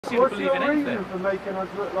What's your reason for making us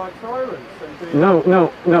look like tyrants? No.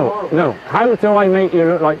 How do I make you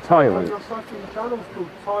look like tyrants? Your fucking channel's called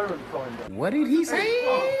Tyrant Finder. What did he say?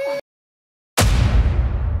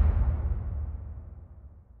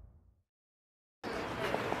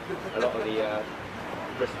 A lot of the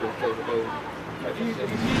Bristol capable. Have you seen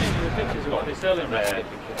any of the pictures of what they're selling there?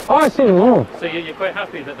 Oh, I've seen them all. So you're quite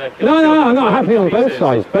happy that they're... No, I'm not happy on both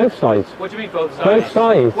sides. Both sides. What do you mean both sides? Both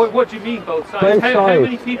sides. What do you mean both sides? Both How sides.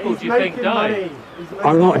 many people do you think died?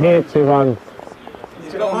 I'm not here to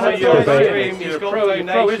So you're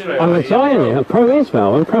pro-Israel. I'm a Zionist,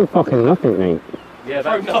 pro-Israel. I'm pro-fucking nothing, mate. Yeah,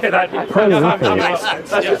 that Pro-nothing.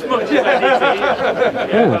 That's as much as I need to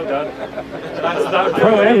hear. Yeah, well done.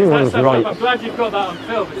 Pro-everyone's right. I'm glad you've got that on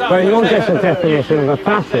film. But you're just a definition of a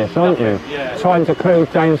fascist, aren't you? Yeah. Trying to close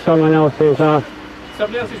down someone else's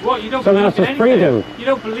Somebody else's what? You don't someone believe in else's freedom. anything. You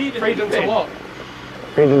don't believe in Freedom to anything. what?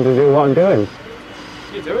 Freedom to do what I'm doing.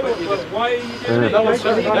 You're doing it, but why are you doing it? No one's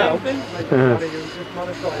telling you now.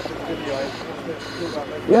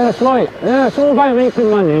 Yeah, that's right. Yeah, it's all about making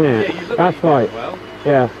money, isn't it? Yeah, you look That's like you're right. doing well.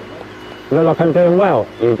 Yeah. Look like I'm doing well.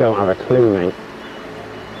 You don't have a clue, mate.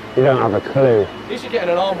 You don't have a clue. At least you're getting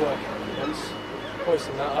an arm workout once.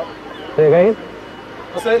 Hoisting that up. Say again?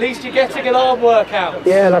 So at least you're getting an arm workout.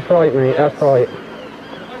 Yeah, that's right, mate. That's right.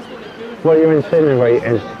 What are you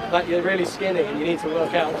insinuating? That you're really skinny and you need to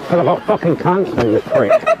work out. Because I've got fucking cancer, you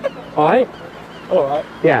prick. Alright? Alright.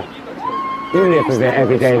 Yeah. You live with it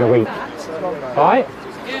every day of the week. Alright?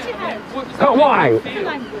 But why?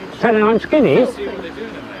 Telling I'm skinny?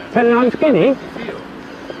 Telling I'm skinny?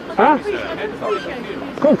 Huh?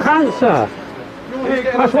 Called cancer.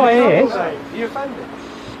 That's what it is. Are you offended?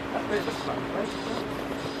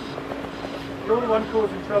 You're the one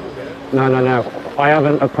causing trouble here. No. I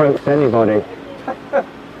haven't approached anybody.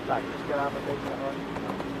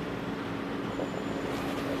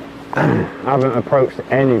 I haven't approached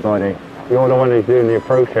anybody. You're the one who's doing the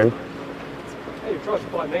approaching. Hey, you've tried to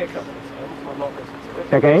fight me a couple of times. I'm not listening to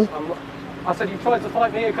it. Again? I said you've tried to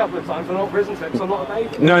fight me a couple of times. I'm not risen to it because I'm not a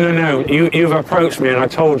baby. No. You've approached me and I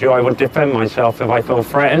told you I would defend myself if I feel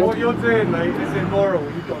threatened. What you're doing, mate, is immoral.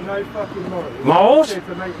 You've got no fucking morals. Morals? You're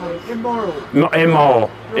here to make money. Immoral.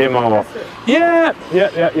 Immoral. Yeah.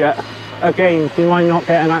 Again, do you mind not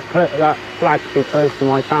getting that flag too close to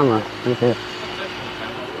my camera? Thank you.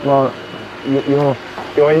 Well,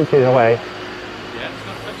 you're inches away.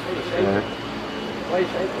 Yeah.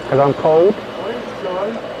 Because I'm cold.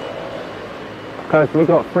 Because we've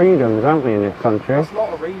got freedoms, haven't we, in this country? That's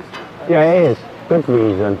not a reason. Yeah, it is. Good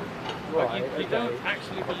reason. You don't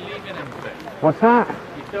actually believe in anything. What's that?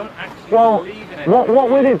 You don't actually believe in anything. What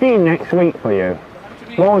would it be next week for you?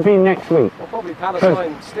 What would be next week? Well, probably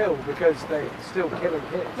Palestine still, because they're still killing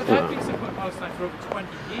kids. But they've been supporting Palestine for over 20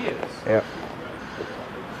 years. Yeah.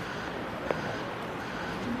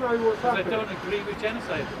 Because I don't agree with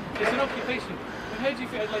genocide. It's an occupation. How do you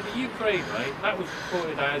feel like the Ukraine, right? That was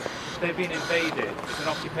reported as they've been invaded. It's an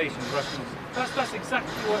occupation. Russians. That's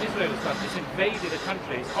exactly what Israel has done. It's invaded a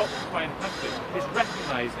country. It's occupying a country. It's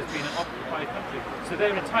recognised as being an occupied country. So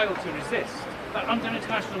they're entitled to resist. Under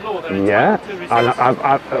international law, they're entitled to resist.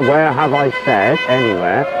 Where have I said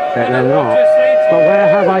anywhere that they're not? But where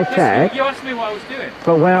have I said? You asked me what I was doing.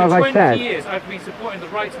 But where have I said? For 20 years, I've been supporting the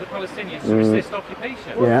rights of the Palestinians to resist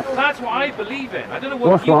occupation. Yeah. That's what I believe in. I don't know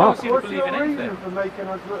what you don't seem to believe in anything. What's your reason for making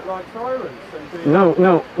us look like tyrants?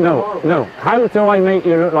 No. How do I make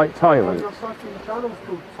you look like tyrants? Your fucking channel's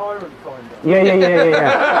called Tyrant Finder.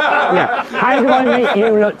 Yeah. How do I make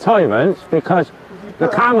you look tyrants? Because the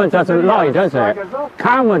camera doesn't lie, does it?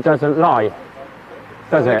 Camera doesn't lie,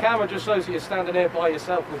 does The it? camera just shows that you're standing here by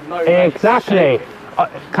yourself with no Exactly.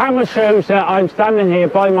 Camera shows that I'm standing here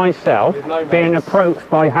by myself, being approached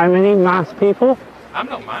by how many masked people? I'm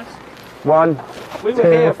not masked. 1, We were 2,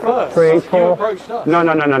 here first. 3, You 4. approached us.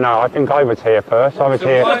 No. I think I was here first. I was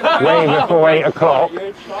here way before 8 o'clock,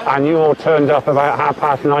 and you all turned up about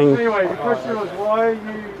 9:30. Anyway, the question was, why are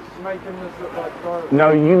you making us look like tyrants?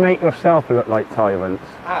 No, you make yourself look like tyrants.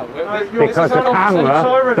 How? Because the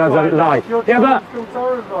camera doesn't lie. Yeah, but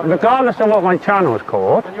regardless of what my channel's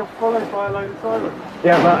called. And you're followed by a load of tyrants.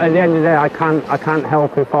 Yeah, but at the end of the day, I can't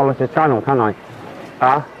help who follows the channel, can I?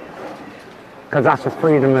 Huh? Because that's the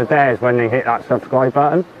freedom of theirs when they hit that subscribe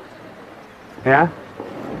button. Yeah?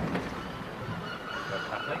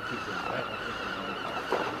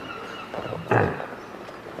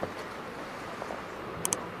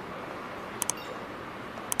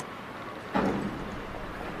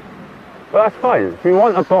 Well, that's fine. If you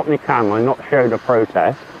want to block my camera and not show the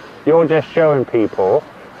protest, you're just showing people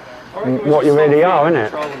what you really are, isn't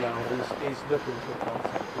it? He's looking for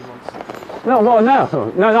contact. He wants No, well,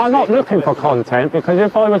 no, I'm not looking for content, because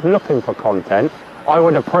if I was looking for content, I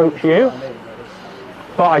would approach you,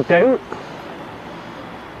 but I don't.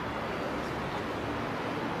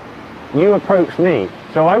 You approached me,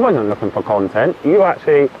 so I wasn't looking for content. You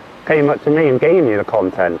actually came up to me and gave me the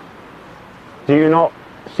content. Do you not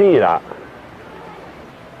see that?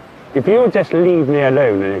 If you would just leave me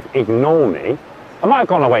alone and ignore me, I might have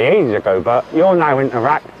gone away ages ago, but you're now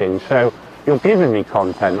interacting, so you're giving me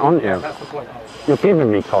content, aren't you? That's the point. You're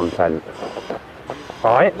giving me content.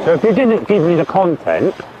 Right? So if you didn't give me the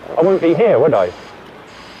content, I wouldn't be here, would I?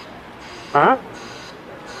 Huh?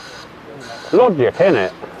 Logic,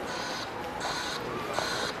 innit?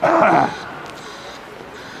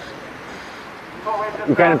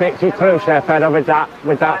 You're getting a bit too close there, fella, with that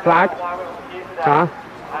flag. Huh?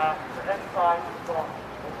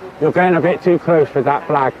 You're getting a bit too close with that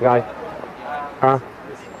flag, guy. Huh?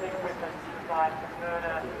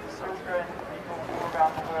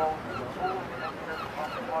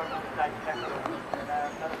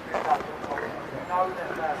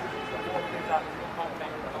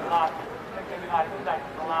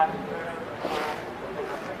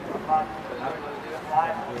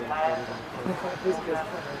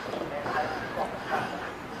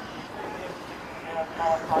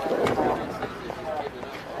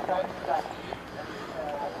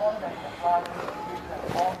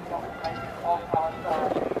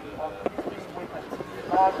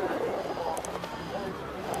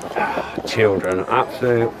 Children,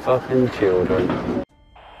 absolute fucking children.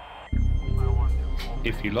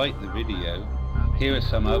 If you like the video, here are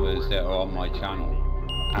some others that are on my channel,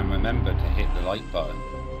 and remember to hit the like button,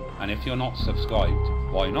 and if you're not subscribed,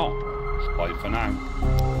 why not? Bye for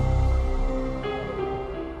now.